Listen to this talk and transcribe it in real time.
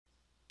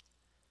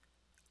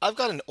I've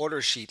got an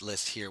order sheet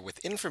list here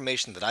with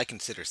information that I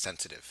consider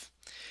sensitive.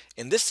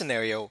 In this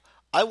scenario,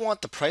 I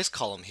want the price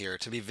column here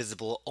to be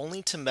visible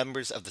only to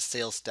members of the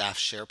sales staff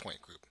SharePoint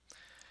group.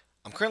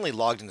 I'm currently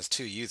logged in as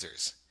two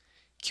users.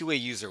 QA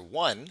user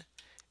 1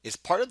 is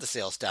part of the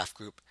sales staff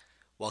group,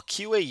 while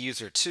QA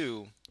user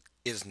 2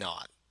 is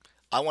not.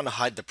 I want to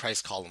hide the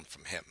price column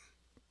from him.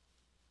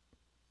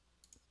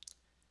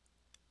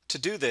 To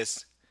do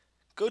this,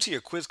 go to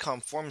your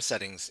QuizCom form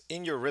settings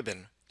in your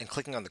ribbon and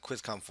clicking on the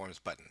QuizCom Forms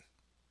button.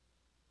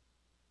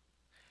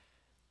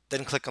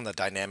 Then click on the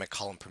Dynamic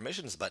Column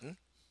Permissions button.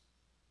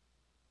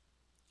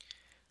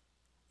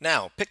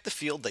 Now pick the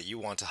field that you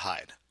want to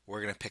hide.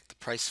 We're going to pick the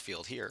price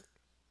field here,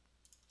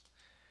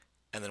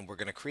 and then we're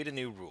going to create a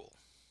new rule.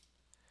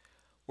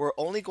 We're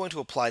only going to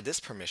apply this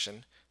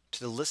permission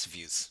to the list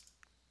views.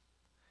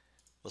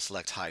 We'll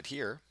select Hide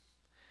here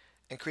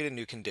and create a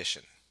new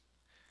condition.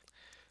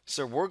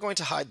 So we're going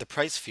to hide the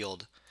price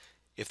field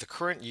if the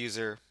current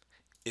user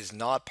is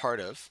not part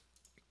of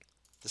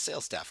the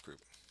sales staff group.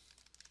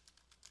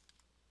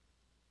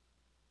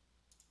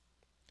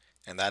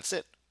 And that's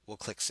it. We'll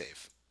click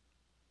Save.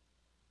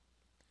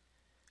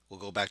 We'll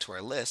go back to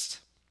our list.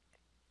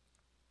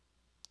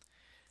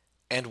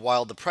 And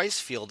while the price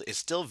field is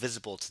still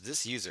visible to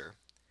this user,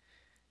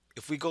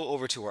 if we go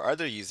over to our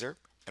other user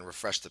and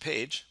refresh the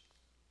page,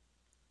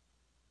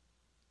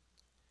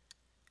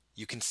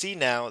 you can see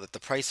now that the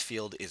price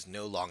field is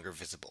no longer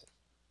visible.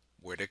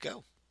 Where'd it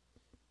go?